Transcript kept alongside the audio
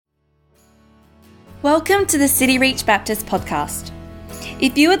Welcome to the City Reach Baptist podcast.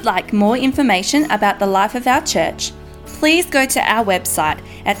 If you would like more information about the life of our church, please go to our website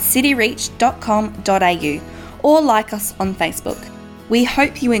at cityreach.com.au or like us on Facebook. We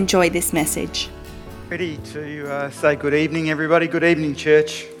hope you enjoy this message. Ready to say good evening, everybody. Good evening,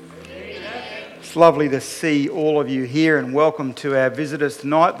 church. It's lovely to see all of you here, and welcome to our visitors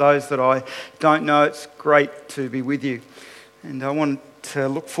tonight. Those that I don't know, it's great to be with you. And I want to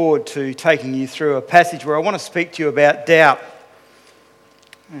look forward to taking you through a passage where I want to speak to you about doubt.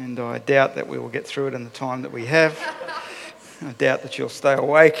 And I doubt that we will get through it in the time that we have. I doubt that you'll stay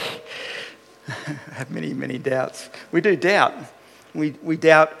awake. I have many, many doubts. We do doubt. We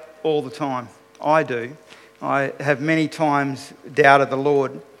doubt all the time. I do. I have many times doubted the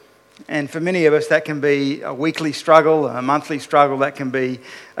Lord. And for many of us, that can be a weekly struggle, a monthly struggle, that can be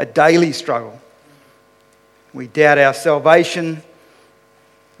a daily struggle. We doubt our salvation.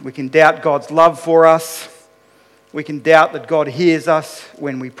 We can doubt God's love for us. We can doubt that God hears us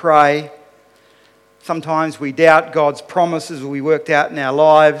when we pray. Sometimes we doubt God's promises we worked out in our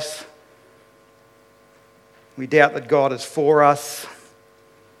lives. We doubt that God is for us.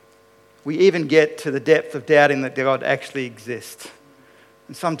 We even get to the depth of doubting that God actually exists.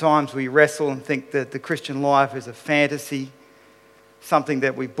 And sometimes we wrestle and think that the Christian life is a fantasy, something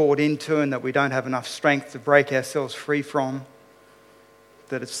that we bought into and that we don't have enough strength to break ourselves free from.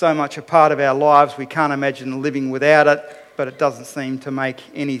 That it's so much a part of our lives we can't imagine living without it, but it doesn't seem to make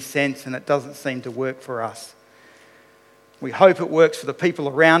any sense and it doesn't seem to work for us. We hope it works for the people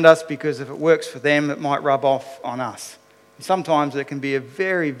around us because if it works for them, it might rub off on us. And sometimes it can be a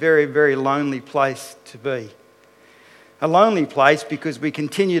very, very, very lonely place to be. A lonely place because we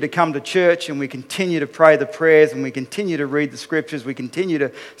continue to come to church and we continue to pray the prayers and we continue to read the scriptures, we continue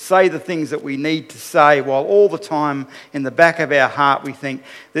to say the things that we need to say, while all the time in the back of our heart we think,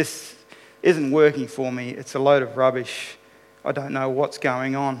 this isn't working for me, it's a load of rubbish, I don't know what's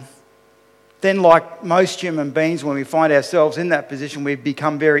going on. Then, like most human beings, when we find ourselves in that position, we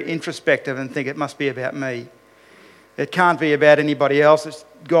become very introspective and think it must be about me. It can't be about anybody else.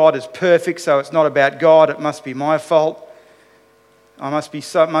 God is perfect, so it's not about God, it must be my fault. I must be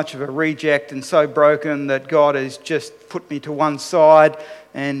so much of a reject and so broken that God has just put me to one side,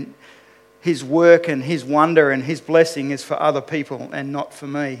 and His work and His wonder and His blessing is for other people and not for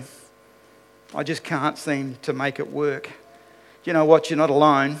me. I just can't seem to make it work. You know what? You're not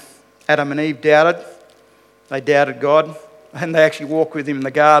alone. Adam and Eve doubted. They doubted God, and they actually walked with Him in the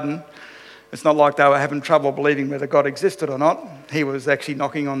garden. It's not like they were having trouble believing whether God existed or not. He was actually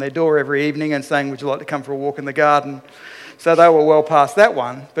knocking on their door every evening and saying, "Would you like to come for a walk in the garden?" So they were well past that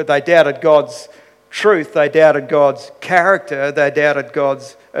one, but they doubted God's truth, they doubted God's character, they doubted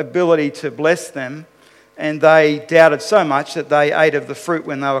God's ability to bless them, and they doubted so much that they ate of the fruit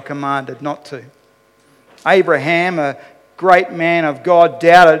when they were commanded not to. Abraham, a great man of God,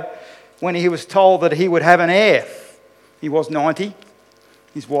 doubted when he was told that he would have an heir. He was 90.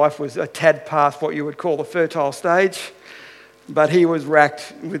 His wife was a tad past what you would call the fertile stage, but he was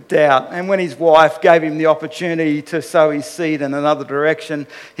racked with doubt. And when his wife gave him the opportunity to sow his seed in another direction,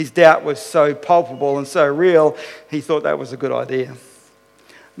 his doubt was so palpable and so real, he thought that was a good idea.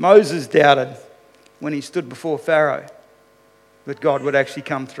 Moses doubted when he stood before Pharaoh that God would actually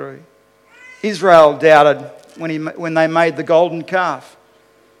come through. Israel doubted when they made the golden calf.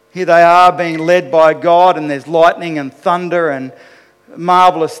 Here they are being led by God, and there's lightning and thunder and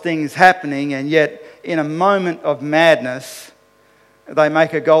marvellous things happening, and yet in a moment of madness they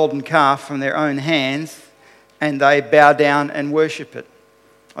make a golden calf from their own hands and they bow down and worship it.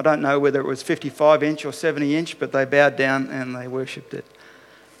 I don't know whether it was 55 inch or 70 inch, but they bowed down and they worshipped it.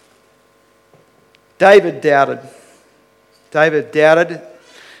 David doubted. David doubted,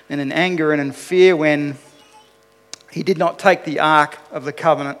 and in anger and in fear, when he did not take the Ark of the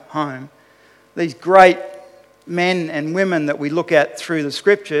Covenant home. These great men and women that we look at through the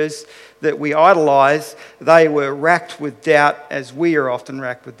scriptures that we idolise, they were racked with doubt as we are often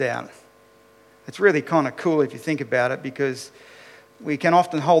racked with doubt. It's really kind of cool if you think about it, because we can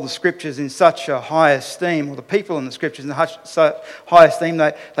often hold the scriptures in such a high esteem, or the people in the scriptures in such high esteem,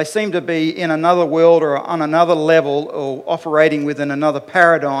 they seem to be in another world or on another level or operating within another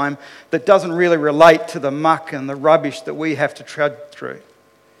paradigm that doesn't really relate to the muck and the rubbish that we have to tread through.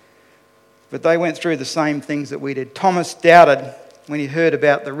 But they went through the same things that we did. Thomas doubted when he heard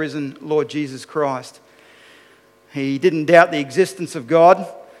about the risen Lord Jesus Christ. He didn't doubt the existence of God,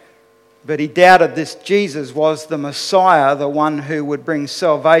 but he doubted this Jesus was the Messiah, the one who would bring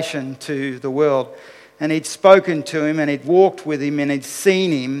salvation to the world. And he'd spoken to him and he'd walked with him and he'd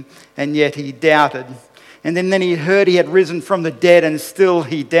seen him, and yet he doubted. And then he heard he had risen from the dead, and still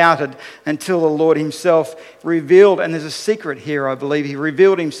he doubted until the Lord himself revealed, and there's a secret here, I believe. He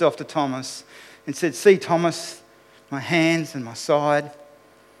revealed himself to Thomas and said, "See, Thomas, my hands and my side."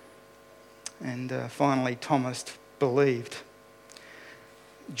 And finally, Thomas believed.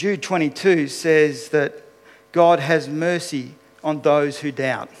 Jude 22 says that God has mercy on those who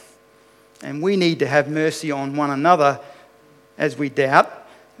doubt. And we need to have mercy on one another as we doubt.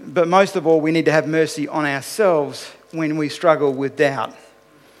 But most of all, we need to have mercy on ourselves when we struggle with doubt.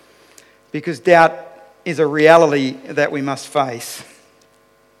 Because doubt is a reality that we must face.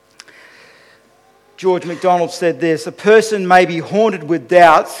 George MacDonald said this: "A person may be haunted with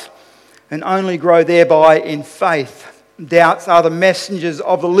doubts and only grow thereby in faith. Doubts are the messengers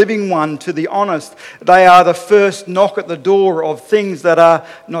of the living one to the honest. They are the first knock at the door of things that are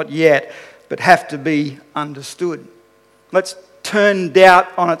not yet, but have to be understood." Let's turn doubt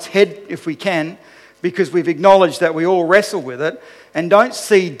on its head if we can, because we've acknowledged that we all wrestle with it. And don't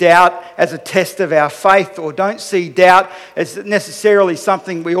see doubt as a test of our faith, or don't see doubt as necessarily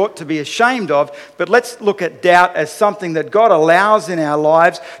something we ought to be ashamed of, but let's look at doubt as something that God allows in our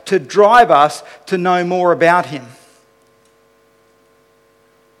lives to drive us to know more about Him.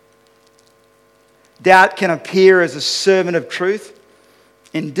 Doubt can appear as a servant of truth.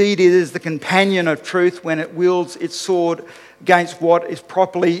 Indeed, it is the companion of truth when it wields its sword against what is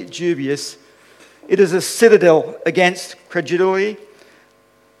properly dubious. It is a citadel against credulity.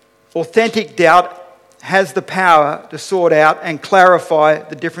 Authentic doubt has the power to sort out and clarify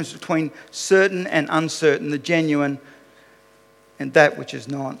the difference between certain and uncertain, the genuine and that which is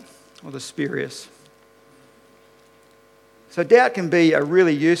not, or the spurious. So doubt can be a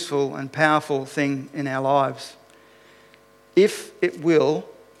really useful and powerful thing in our lives if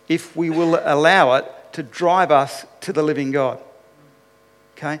we will allow it to drive us to the living God.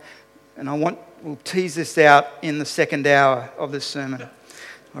 Okay? And we'll tease this out in the second hour of this sermon.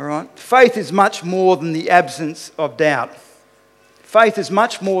 All right? Faith is much more than the absence of doubt. Faith is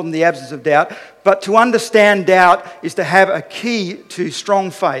much more than the absence of doubt, but to understand doubt is to have a key to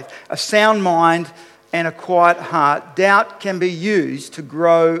strong faith, a sound mind and a quiet heart. Doubt can be used to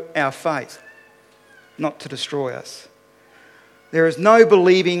grow our faith, not to destroy us. There is no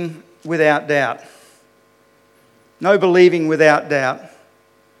believing without doubt. No believing without doubt.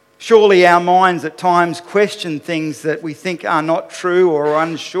 Surely our minds at times question things that we think are not true or are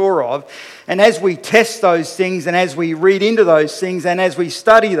unsure of. And as we test those things, and as we read into those things, and as we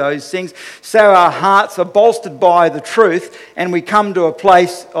study those things, so our hearts are bolstered by the truth, and we come to a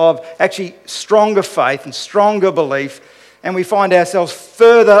place of actually stronger faith and stronger belief, and we find ourselves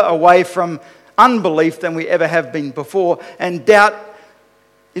further away from unbelief than we ever have been before. And doubt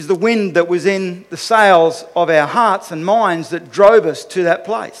is the wind that was in the sails of our hearts and minds that drove us to that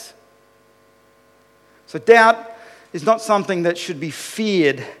place. So doubt is not something that should be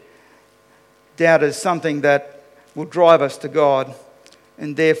feared. Doubt is something that will drive us to God.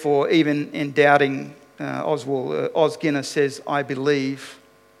 And therefore, even in doubting, Os Guinness says, "I believe."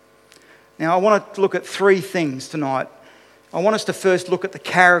 Now, I want to look at three things tonight. I want us to first look at the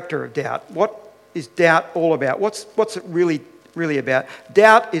character of doubt. What is doubt all about? What's it really about?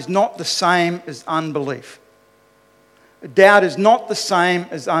 Doubt is not the same as unbelief. Doubt is not the same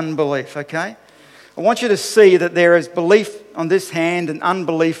as unbelief, okay? I want you to see that there is belief on this hand and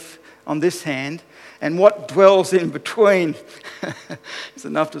unbelief on this hand, and what dwells in between is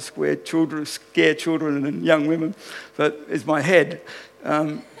enough to scare children and young women, but is my head.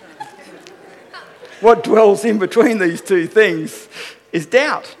 What dwells in between these two things is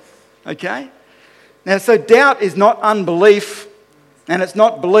doubt, okay? Now, so doubt is not unbelief, and it's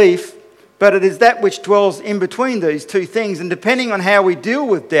not belief, but it is that which dwells in between these two things. And depending on how we deal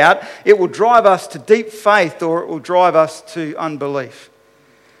with doubt, it will drive us to deep faith or it will drive us to unbelief.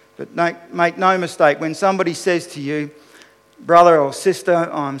 But make no mistake, when somebody says to you, "Brother or sister,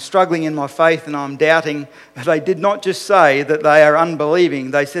 I'm struggling in my faith and I'm doubting," they did not just say that they are unbelieving,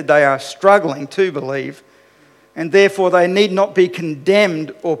 they said they are struggling to believe. And therefore they need not be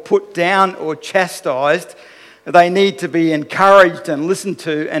condemned or put down or chastised. They need to be encouraged and listened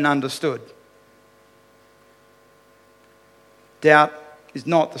to and understood. Doubt is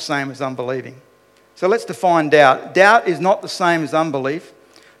not the same as unbelieving. So let's define doubt. Doubt is not the same as unbelief.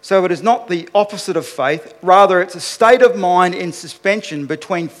 So it is not the opposite of faith. Rather, it's a state of mind in suspension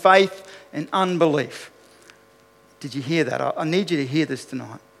between faith and unbelief. Did you hear that? I need you to hear this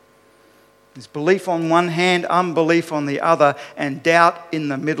tonight. There's belief on one hand, unbelief on the other, and doubt in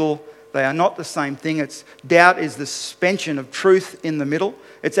the middle. They are not the same thing. Doubt is the suspension of truth in the middle.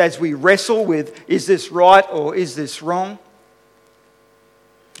 It's as we wrestle with, is this right or is this wrong?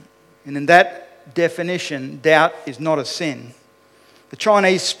 And in that definition, doubt is not a sin. The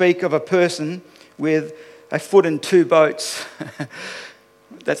Chinese speak of a person with a foot in two boats.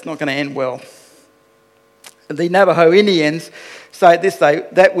 That's not going to end well. The Navajo Indians say it this way: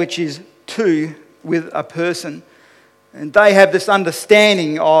 that which is two with a person. And they have this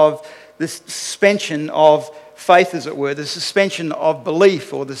understanding of this suspension of faith, as it were, the suspension of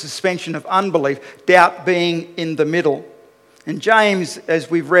belief or the suspension of unbelief, doubt being in the middle. And James, as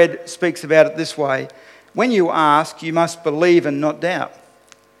we've read, speaks about it this way: when you ask, you must believe and not doubt.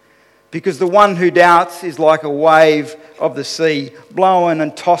 Because the one who doubts is like a wave of the sea, blown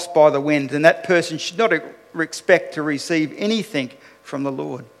and tossed by the wind, and that person should not expect to receive anything from the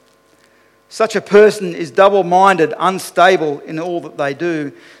Lord. Such a person is double-minded, unstable in all that they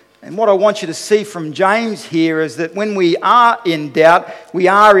do. And what I want you to see from James here is that when we are in doubt, we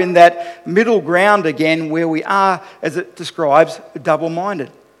are in that middle ground again where we are, as it describes, double-minded.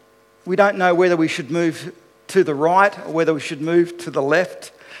 We don't know whether we should move to the right or whether we should move to the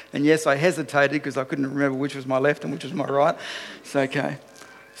left. And yes, I hesitated because I couldn't remember which was my left and which was my right. It's okay.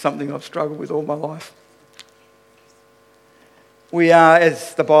 Something I've struggled with all my life. We are,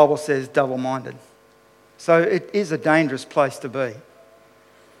 as the Bible says, double-minded. So it is a dangerous place to be.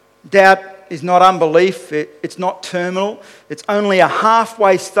 Doubt is not unbelief. It's not terminal. It's only a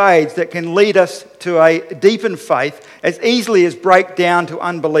halfway stage that can lead us to a deepened faith as easily as break down to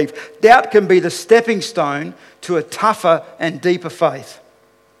unbelief. Doubt can be the stepping stone to a tougher and deeper faith.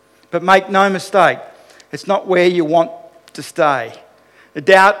 But make no mistake, it's not where you want to stay.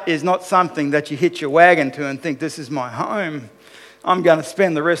 Doubt is not something that you hitch your wagon to and think, this is my home. I'm going to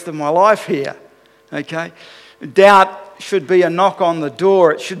spend the rest of my life here. Okay? Doubt should be a knock on the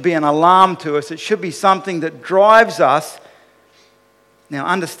door. It should be an alarm to us. It should be something that drives us. Now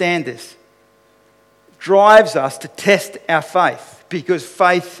understand this. Drives us to test our faith, because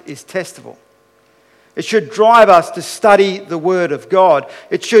faith is testable. It should drive us to study the Word of God.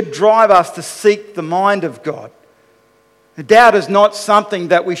 It should drive us to seek the mind of God. Doubt is not something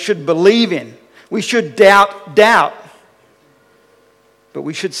that we should believe in. We should doubt. But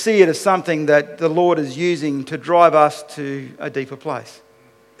we should see it as something that the Lord is using to drive us to a deeper place.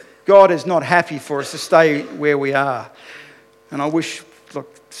 God is not happy for us to stay where we are. And I wish,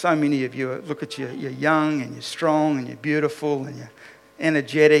 look, so many of you, look at you, you're young and you're strong and you're beautiful and you're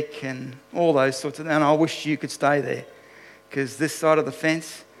energetic and all those sorts of things. And I wish you could stay there, because this side of the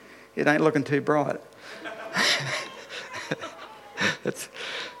fence, it ain't looking too bright.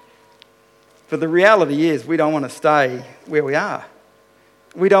 But the reality is we don't want to stay where we are.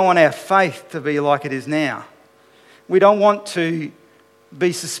 We don't want our faith to be like it is now. We don't want to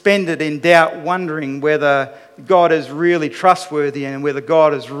be suspended in doubt, wondering whether God is really trustworthy and whether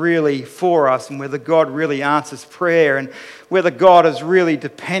God is really for us and whether God really answers prayer and whether God is really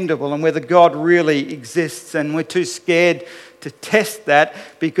dependable and whether God really exists. And we're too scared to test that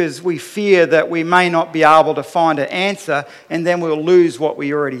because we fear that we may not be able to find an answer and then we'll lose what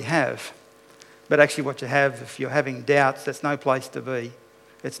we already have. But actually what you have, if you're having doubts, that's no place to be.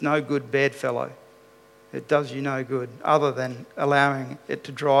 It's no good bedfellow. It does you no good other than allowing it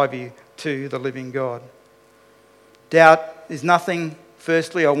to drive you to the living God. Doubt is nothing.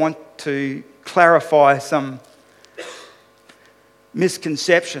 Firstly, I want to clarify some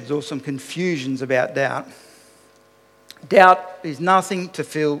misconceptions or some confusions about doubt. Doubt is nothing to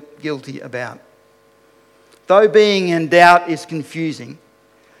feel guilty about. Though being in doubt is confusing,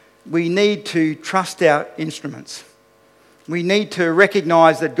 we need to trust our instruments. We need to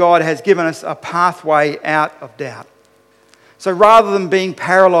recognise that God has given us a pathway out of doubt. So rather than being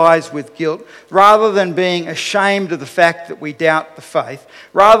paralysed with guilt, rather than being ashamed of the fact that we doubt the faith,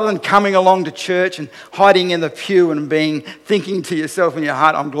 rather than coming along to church and hiding in the pew and thinking to yourself in your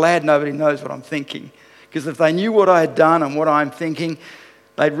heart, I'm glad nobody knows what I'm thinking. Because if they knew what I had done and what I'm thinking,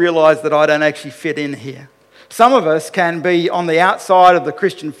 they'd realise that I don't actually fit in here. Some of us can be on the outside of the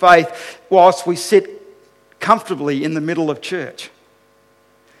Christian faith whilst we sit comfortably in the middle of church.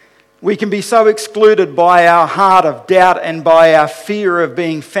 We can be so excluded by our heart of doubt and by our fear of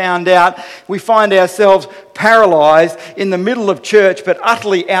being found out. We find ourselves paralysed in the middle of church, but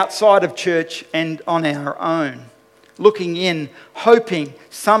utterly outside of church and on our own, looking in, hoping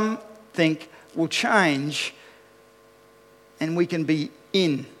something will change and we can be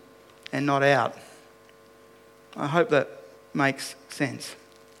in and not out. I hope that makes sense.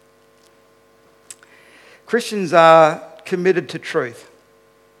 Christians are committed to truth.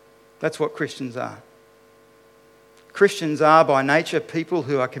 That's what Christians are. Christians are by nature people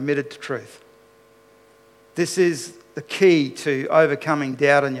who are committed to truth. This is the key to overcoming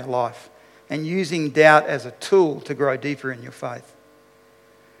doubt in your life and using doubt as a tool to grow deeper in your faith.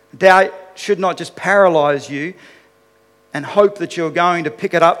 Doubt should not just paralyse you and hope that you're going to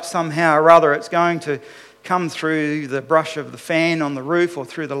pick it up somehow or other. It's going to come through the brush of the fan on the roof or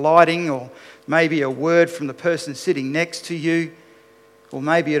through the lighting, or maybe a word from the person sitting next to you, or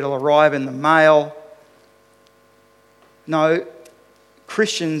maybe it'll arrive in the mail. No,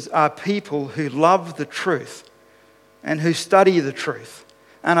 Christians are people who love the truth and who study the truth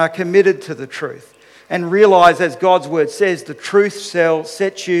and are committed to the truth and realise, as God's word says, the truth shall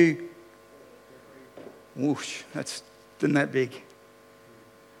set you... Whoosh, isn't that big?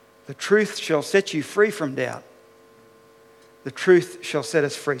 The truth shall set you free from doubt. The truth shall set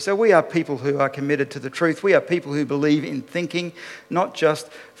us free. So we are people who are committed to the truth. We are people who believe in thinking, not just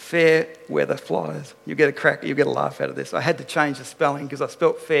fair weather flyers. You get a laugh out of this. I had to change the spelling because I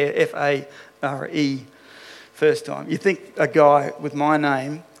spelt fair, F-A-R-E, first time. You'd think a guy with my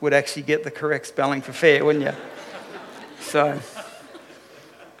name would actually get the correct spelling for fair, wouldn't you? So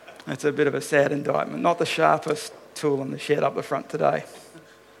that's a bit of a sad indictment. Not the sharpest tool in the shed up the front today.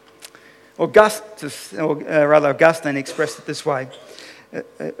 Augustine expressed it this way.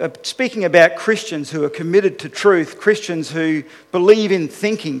 Speaking about Christians who are committed to truth, Christians who believe in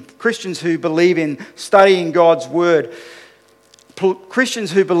thinking, Christians who believe in studying God's word,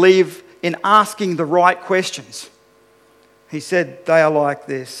 Christians who believe in asking the right questions. He said they are like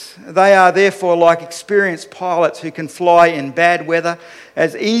this. They are therefore like experienced pilots who can fly in bad weather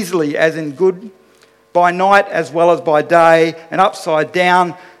as easily as in good, by night as well as by day, and upside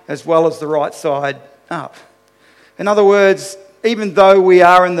down as well as the right side up. In other words, even though we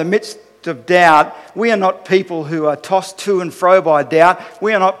are in the midst of doubt, we are not people who are tossed to and fro by doubt.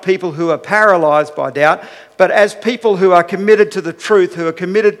 We are not people who are paralysed by doubt. But as people who are committed to the truth, who are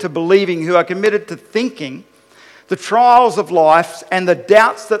committed to believing, who are committed to thinking, the trials of life and the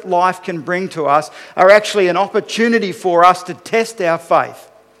doubts that life can bring to us are actually an opportunity for us to test our faith,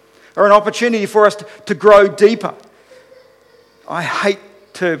 or an opportunity for us to grow deeper. I hate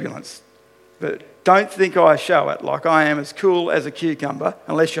turbulence, but don't think I show it like I am as cool as a cucumber,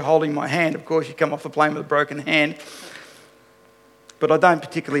 unless you're holding my hand. Of course, you come off the plane with a broken hand. But I don't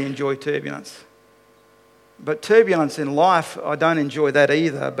particularly enjoy turbulence. But turbulence in life, I don't enjoy that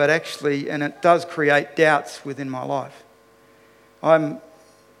either, but actually, and it does create doubts within my life. I'm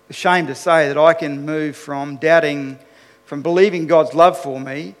ashamed to say that I can move from believing God's love for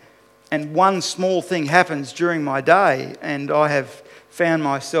me, and one small thing happens during my day, and I have found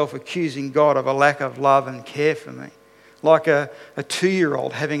myself accusing God of a lack of love and care for me. Like a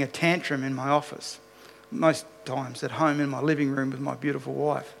 2-year-old having a tantrum in my office. Most times at home in my living room with my beautiful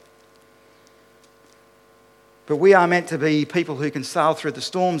wife. But we are meant to be people who can sail through the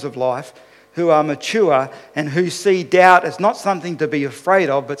storms of life, who are mature and who see doubt as not something to be afraid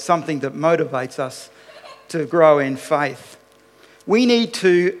of, but something that motivates us to grow in faith. We need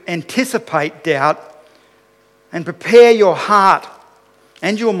to anticipate doubt and prepare your heart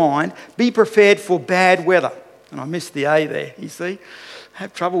and your mind. Be prepared for bad weather. And I missed the A there, you see. I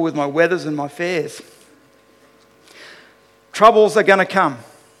have trouble with my weathers and my fairs. Troubles are going to come.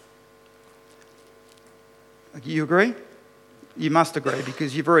 You agree? You must agree,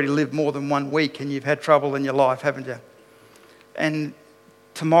 because you've already lived more than 1 week and you've had trouble in your life, haven't you? And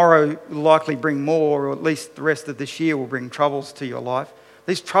tomorrow will likely bring more, or at least the rest of this year will bring troubles to your life.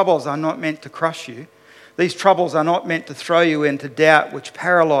 These troubles are not meant to crush you. These troubles are not meant to throw you into doubt, which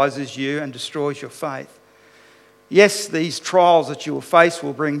paralyses you and destroys your faith. Yes, these trials that you will face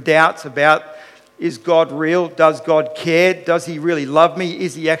will bring doubts about, is God real? Does God care? Does he really love me?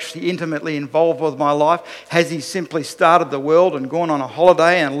 Is he actually intimately involved with my life? Has he simply started the world and gone on a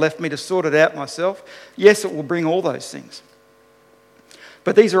holiday and left me to sort it out myself? Yes, it will bring all those things.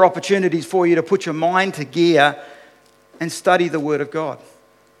 But these are opportunities for you to put your mind to gear and study the Word of God.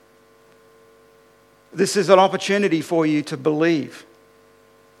 This is an opportunity for you to believe,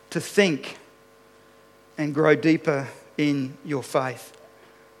 to think, and grow deeper in your faith.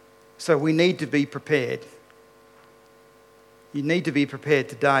 So we need to be prepared. You need to be prepared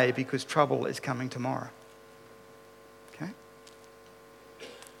today, because trouble is coming tomorrow. Okay?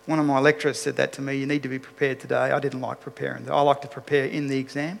 One of my lecturers said that to me, you need to be prepared today. I didn't like preparing. I like to prepare in the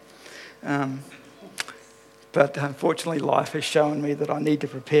exam. But unfortunately, life has shown me that I need to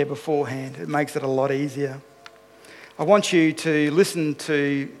prepare beforehand. It makes it a lot easier. I want you to listen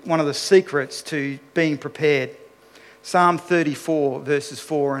to one of the secrets to being prepared. Psalm 34, verses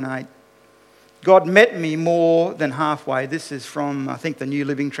 4 and 8. God met me more than halfway. This is from, I think, the New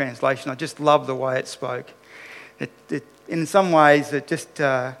Living Translation. I just love the way it spoke. In some ways, it just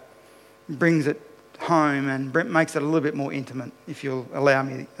brings it home and makes it a little bit more intimate, if you'll allow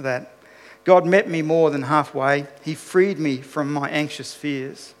me that. God met me more than halfway. He freed me from my anxious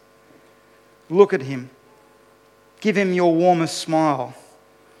fears. Look at him. Give him your warmest smile.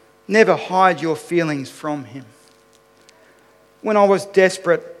 Never hide your feelings from him. When I was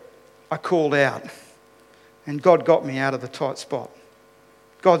desperate, I called out, and God got me out of the tight spot.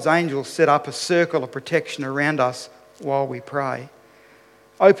 God's angels set up a circle of protection around us while we pray.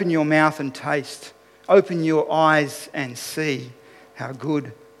 Open your mouth and taste. Open your eyes and see how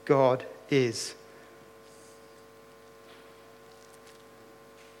good God is.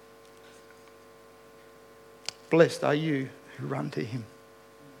 Blessed are you who run to him.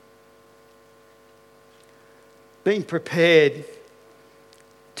 Being prepared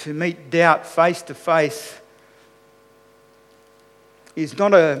to meet doubt face to face is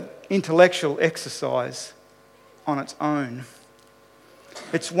not an intellectual exercise on its own.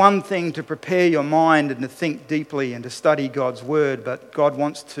 It's one thing to prepare your mind and to think deeply and to study God's word, but God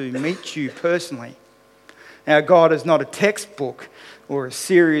wants to meet you personally. Our God is not a textbook or a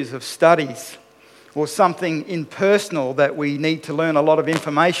series of studies or something impersonal that we need to learn a lot of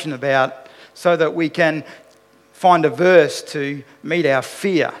information about so that we can find a verse to meet our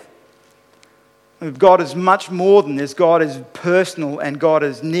fear. God is much more than this. God is personal and God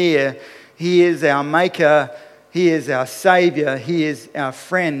is near. He is our maker. He is our saviour. He is our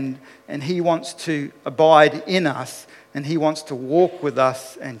friend. And he wants to abide in us. And he wants to walk with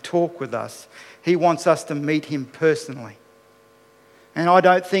us and talk with us. He wants us to meet him personally. And I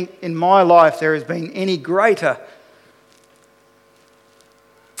don't think in my life there has been any greater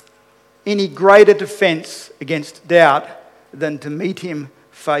defence against doubt than to meet him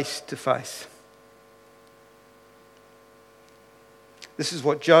face to face. This is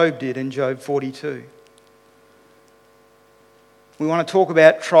what Job did in Job 42. We want to talk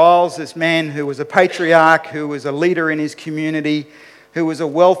about trials. This man who was a patriarch, who was a leader in his community, who was a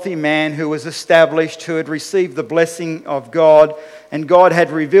wealthy man, who was established, who had received the blessing of God. And God had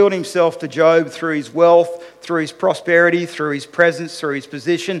revealed himself to Job through his wealth, through his prosperity, through his presence, through his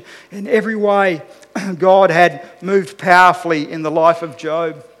position. In every way, God had moved powerfully in the life of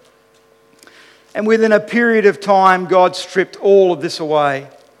Job. And within a period of time, God stripped all of this away.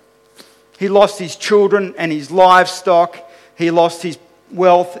 He lost his children and his livestock. He lost his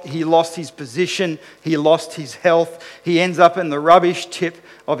wealth. He lost his position. He lost his health. He ends up in the rubbish tip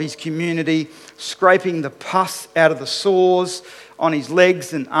of his community, scraping the pus out of the sores on his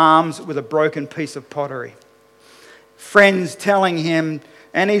legs and arms with a broken piece of pottery. Friends telling him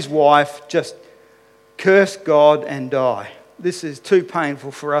and his wife, just curse God and die. This is too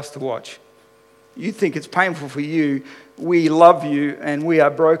painful for us to watch. You think it's painful for you. We love you and we are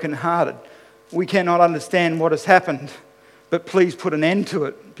brokenhearted. We cannot understand what has happened, but please put an end to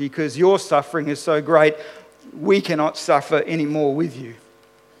it because your suffering is so great, we cannot suffer anymore with you.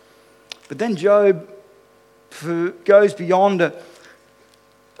 But then Job goes beyond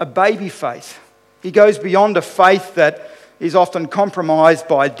a baby faith. He goes beyond a faith that is often compromised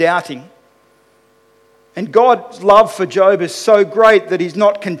by doubting. And God's love for Job is so great that he's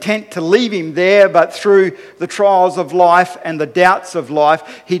not content to leave him there, but through the trials of life and the doubts of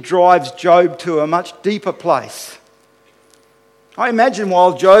life, he drives Job to a much deeper place. I imagine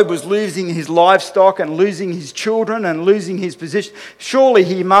while Job was losing his livestock and losing his children and losing his position, surely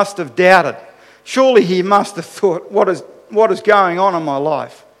he must have doubted. Surely he must have thought, what is going on in my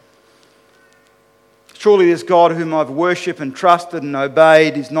life? Surely this God whom I've worshipped and trusted and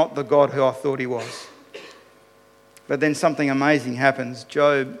obeyed is not the God who I thought he was. But then something amazing happens.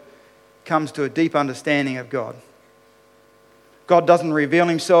 Job comes to a deep understanding of God. God doesn't reveal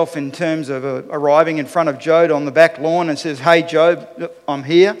himself in terms of arriving in front of Job on the back lawn and says, "Hey Job, I'm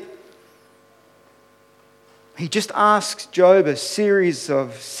here." He just asks Job a series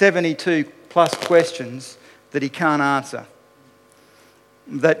of 72 plus questions that he can't answer.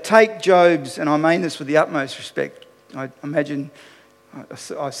 That take Job's, and I mean this with the utmost respect, I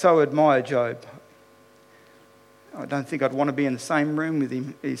so admire Job. I don't think I'd want to be in the same room with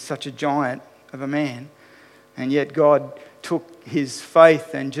him. He's such a giant of a man. And yet God took his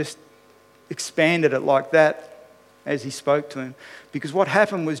faith and just expanded it like that as he spoke to him. Because what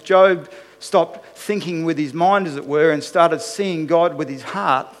happened was Job stopped thinking with his mind, as it were, and started seeing God with his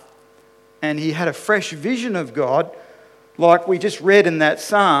heart. And he had a fresh vision of God, like we just read in that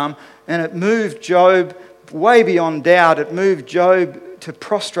psalm, and it moved Job way beyond doubt. It moved Job to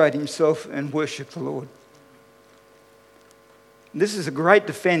prostrate himself and worship the Lord. This is a great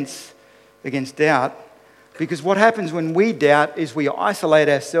defense against doubt, because what happens when we doubt is we isolate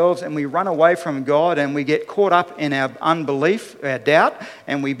ourselves and we run away from God and we get caught up in our unbelief, our doubt,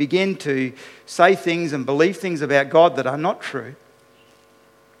 and we begin to say things and believe things about God that are not true.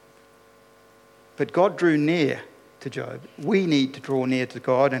 But God drew near to Job. We need to draw near to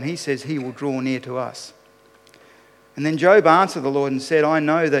God, and he says he will draw near to us. And then Job answered the Lord and said, I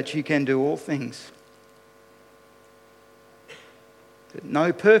know that you can do all things, that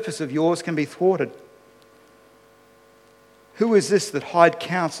no purpose of yours can be thwarted. Who is this that hide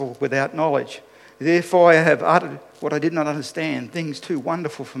counsel without knowledge? Therefore I have uttered what I did not understand, things too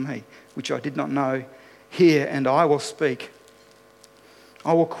wonderful for me, which I did not know. Hear, and I will speak.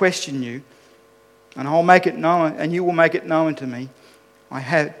 I will question you, and I'll make it known, and you will make it known to me. I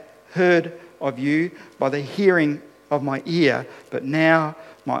had heard of you by the hearing of my ear, but now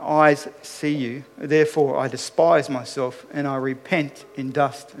my eyes see you. Therefore I despise myself, and I repent in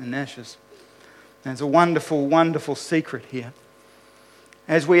dust and ashes. There's a wonderful, wonderful secret here.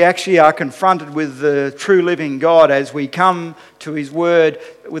 As we actually are confronted with the true living God, as we come to his word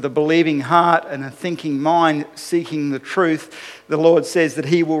with a believing heart and a thinking mind seeking the truth, the Lord says that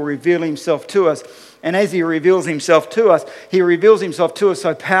he will reveal himself to us. And as he reveals himself to us, he reveals himself to us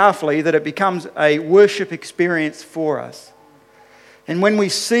so powerfully that it becomes a worship experience for us. And when we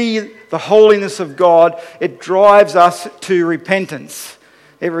see the holiness of God, it drives us to repentance.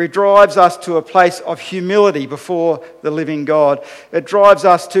 It drives us to a place of humility before the living God. It drives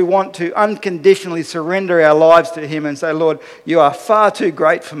us to want to unconditionally surrender our lives to him and say, Lord, you are far too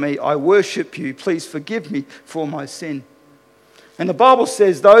great for me. I worship you. Please forgive me for my sin. And the Bible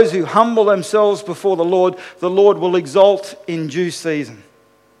says those who humble themselves before the Lord will exalt in due season.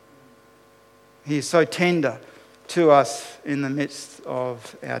 He is so tender to us in the midst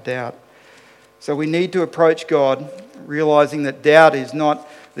of our doubt. So we need to approach God realising that doubt is not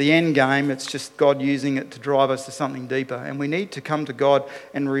the end game, it's just God using it to drive us to something deeper. And we need to come to God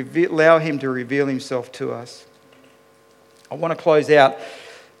and allow him to reveal himself to us. I want to close out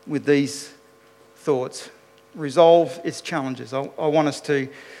with these thoughts. Resolve its challenges. I want us to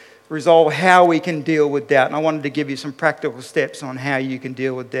resolve how we can deal with doubt. And I wanted to give you some practical steps on how you can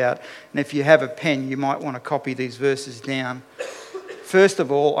deal with doubt. And if you have a pen, you might want to copy these verses down. First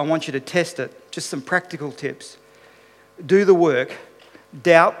of all, I want you to test it. Just some practical tips. Do the work.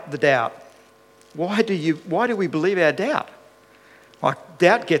 Doubt the doubt. Why do we believe our doubt? Like,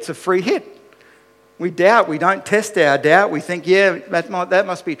 doubt gets a free hit. We doubt. We don't test our doubt. We think, yeah, that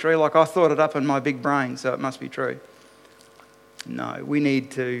must be true. Like, I thought it up in my big brain, so it must be true. No, we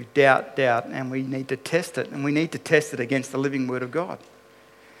need to doubt, and we need to test it. And we need to test it against the living word of God.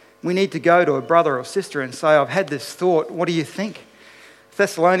 We need to go to a brother or sister and say, I've had this thought. What do you think?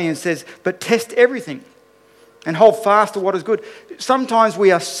 Thessalonians says, but test everything and hold fast to what is good. Sometimes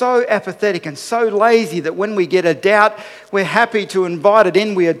we are so apathetic and so lazy that when we get a doubt, we're happy to invite it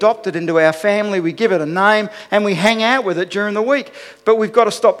in. We adopt it into our family. We give it a name and we hang out with it during the week. But we've got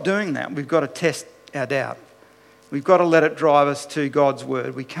to stop doing that. We've got to test our doubt. We've got to let it drive us to God's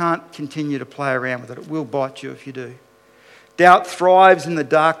word. We can't continue to play around with it. It will bite you if you do. Doubt thrives in the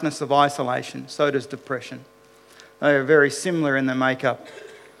darkness of isolation. So does depression. They are very similar in their makeup.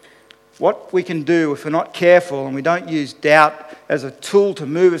 What we can do if we're not careful and we don't use doubt as a tool to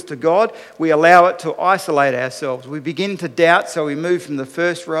move us to God, we allow it to isolate ourselves. We begin to doubt, so we move from the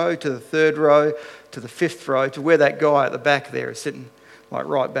first row to the third row to the fifth row to where that guy at the back there is sitting, like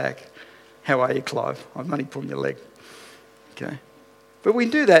right back. How are you, Clive? I'm only pulling your leg. Okay. But we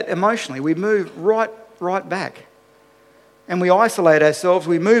do that emotionally. We move right back. And we isolate ourselves.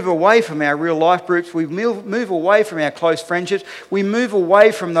 We move away from our real life groups. We move away from our close friendships. We move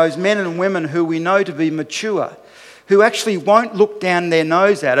away from those men and women who we know to be mature, who actually won't look down their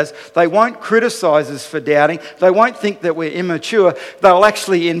nose at us. They won't criticise us for doubting. They won't think that we're immature. They'll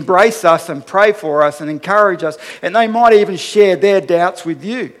actually embrace us and pray for us and encourage us. And they might even share their doubts with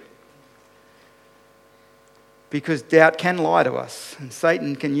you. Because doubt can lie to us, and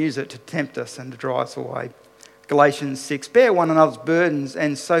Satan can use it to tempt us and to drive us away. Galatians 6, bear one another's burdens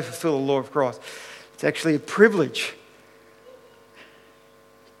and so fulfill the law of Christ. It's actually a privilege.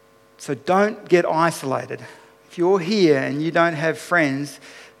 So don't get isolated. If you're here and you don't have friends,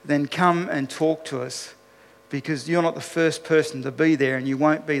 then come and talk to us, because you're not the first person to be there and you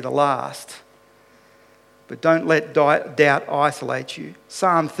won't be the last. But don't let doubt isolate you.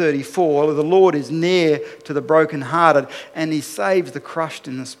 Psalm 34, the Lord is near to the brokenhearted and he saves the crushed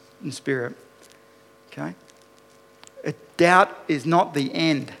in spirit. Okay? Doubt is not the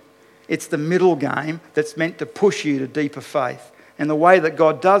end. It's the middle game that's meant to push you to deeper faith. And the way that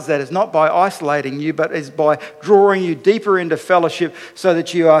God does that is not by isolating you, but is by drawing you deeper into fellowship so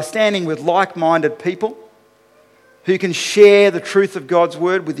that you are standing with like-minded people who can share the truth of God's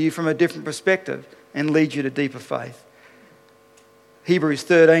word with you from a different perspective and lead you to deeper faith. Hebrews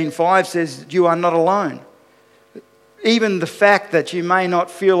 13:5 says, you are not alone. even the fact that you may not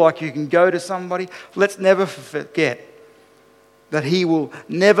feel like you can go to somebody, let's never forget that He will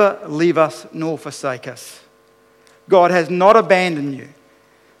never leave us nor forsake us. God has not abandoned you.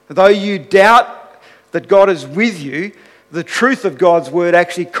 Though you doubt that God is with you, the truth of God's word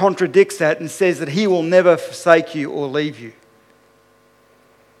actually contradicts that and says that He will never forsake you or leave you.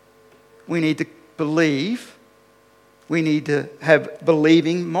 We need to believe. We need to have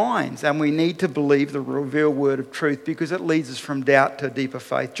believing minds, and we need to believe the revealed word of truth, because it leads us from doubt to deeper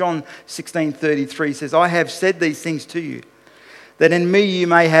faith. John 16:33 says, I have said these things to you, that in me you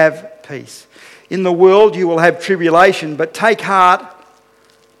may have peace. In the world you will have tribulation, but take heart,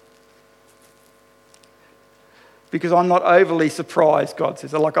 because I'm not overly surprised, God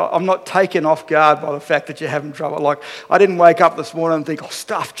says. Like, I'm not taken off guard by the fact that you're having trouble. Like, I didn't wake up this morning and think, oh,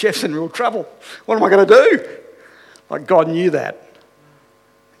 stuff, Jeff's in real trouble. What am I going to do? Like, God knew that.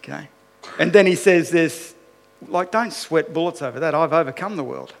 Okay? And then He says this, like, don't sweat bullets over that. I've overcome the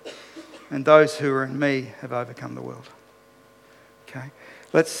world. And those who are in me have overcome the world. Okay?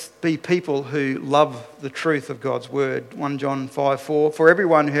 Let's be people who love the truth of God's word. 1 John 5:4, for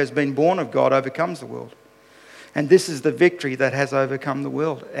everyone who has been born of God overcomes the world. And this is the victory that has overcome the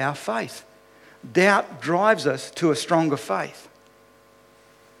world, our faith. Doubt drives us to a stronger faith.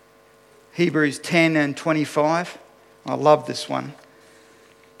 Hebrews 10:25. I love this one.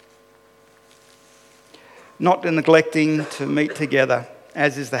 Not neglecting to meet together,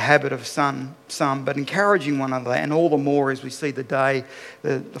 as is the habit of some, but encouraging one another, and all the more as we see the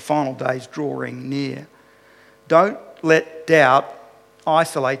final days drawing near. Don't let doubt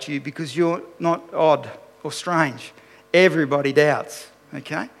isolate you, because you're not odd or strange. Everybody doubts,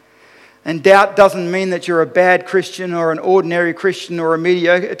 okay? And doubt doesn't mean that you're a bad Christian or an ordinary Christian or a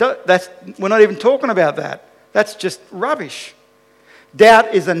mediocre. We're not even talking about that. That's just rubbish.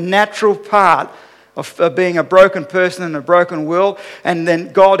 Doubt is a natural part of being a broken person in a broken world, and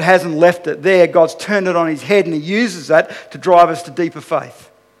then God hasn't left it there. God's turned it on His head, and He uses that to drive us to deeper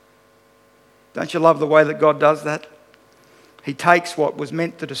faith. Don't you love the way that God does that? He takes what was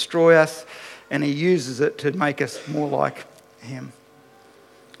meant to destroy us, and He uses it to make us more like Him.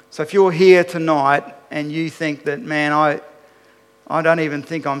 So if you're here tonight and you think that, man, I don't even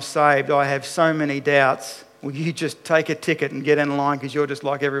think I'm saved, I have so many doubts, will you just take a ticket and get in line because you're just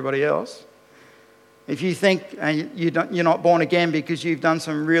like everybody else? If you think you're not born again because you've done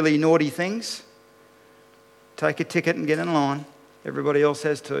some really naughty things, take a ticket and get in line. Everybody else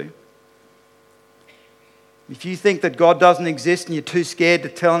has too. If you think that God doesn't exist and you're too scared to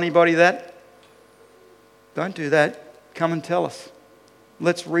tell anybody that, don't do that. Come and tell us.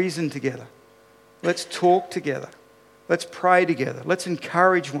 Let's reason together. Let's talk together. Let's pray together. Let's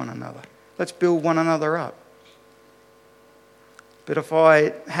encourage one another. Let's build one another up. But if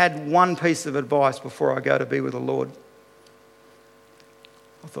I had one piece of advice before I go to be with the Lord,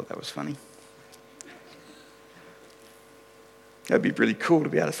 I thought that was funny. That'd be really cool to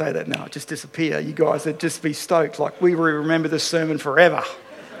be able to say that now. Just disappear. You guys would just be stoked. Like, we will remember this sermon forever.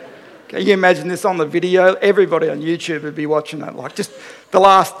 Can you imagine this on the video? Everybody on YouTube would be watching that. Like, just the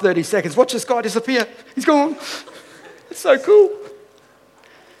last 30 seconds. Watch this guy disappear. He's gone. It's so cool.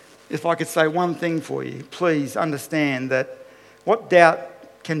 If I could say one thing for you, please understand that what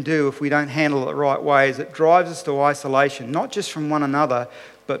doubt can do if we don't handle it the right way is it drives us to isolation, not just from one another,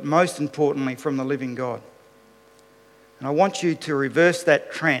 but most importantly from the living God. And I want you to reverse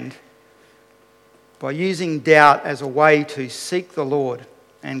that trend by using doubt as a way to seek the Lord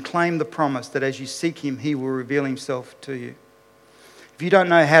and claim the promise that as you seek Him, He will reveal Himself to you. If you don't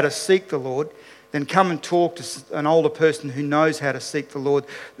know how to seek the Lord, then come and talk to an older person who knows how to seek the Lord,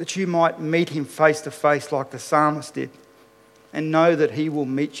 that you might meet Him face to face like the psalmist did, and know that He will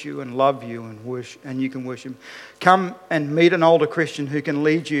meet you and love you and worship, and you can worship Him. Come and meet an older Christian who can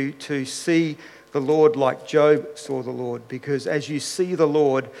lead you to see the Lord like Job saw the Lord, because as you see the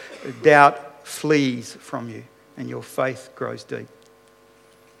Lord, doubt flees from you and your faith grows deep.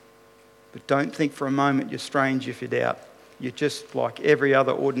 But don't think for a moment you're strange if you doubt. You're just like every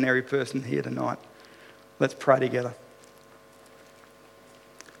other ordinary person here tonight. Let's pray together.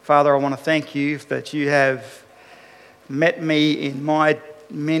 Father, I want to thank You that You have met me in my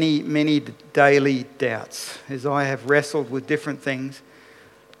many, many daily doubts as I have wrestled with different things.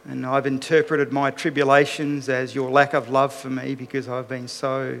 And I've interpreted my tribulations as Your lack of love for me because I've been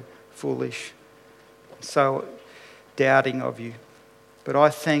so foolish, so doubting of You. But I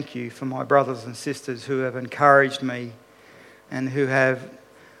thank You for my brothers and sisters who have encouraged me and who have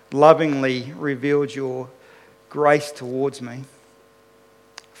lovingly revealed Your grace towards me.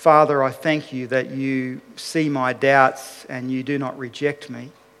 Father, I thank You that You see my doubts and You do not reject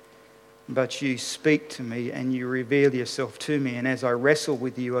me. but you speak to me and you reveal yourself to me. And as I wrestle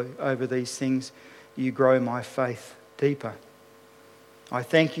with you over these things, you grow my faith deeper. I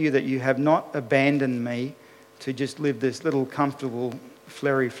thank you that you have not abandoned me to just live this little comfortable,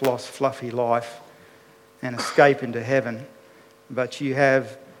 flirry-floss, fluffy life and escape into heaven, but you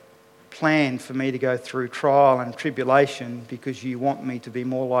have planned for me to go through trial and tribulation because you want me to be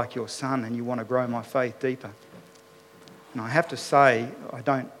more like your Son and you want to grow my faith deeper. And I have to say, I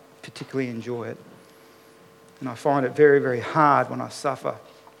don't particularly enjoy it. And I find it very, very hard when I suffer,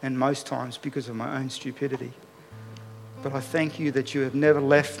 and most times because of my own stupidity. But I thank you that you have never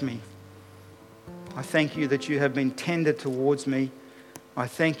left me. I thank you that you have been tender towards me. I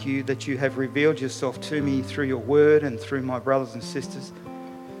thank you that you have revealed yourself to me through your word and through my brothers and sisters.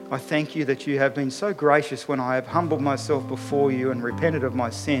 I thank you that you have been so gracious when I have humbled myself before you and repented of my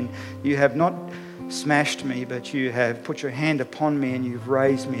sin. You have not smashed me, but you have put your hand upon me and you've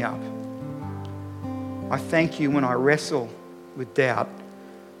raised me up. I thank you when I wrestle with doubt.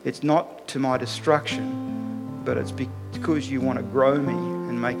 It's not to my destruction, but it's because you want to grow me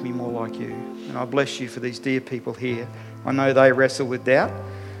and make me more like you. And I bless you for these dear people here. I know they wrestle with doubt.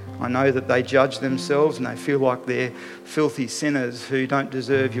 I know that they judge themselves and they feel like they're filthy sinners who don't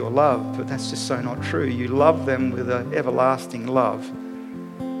deserve your love, but that's just so not true. You love them with an everlasting love.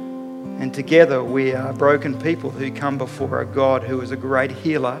 And together we are broken people who come before a God who is a great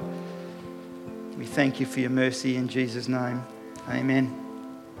healer. We thank you for your mercy in Jesus' name. Amen.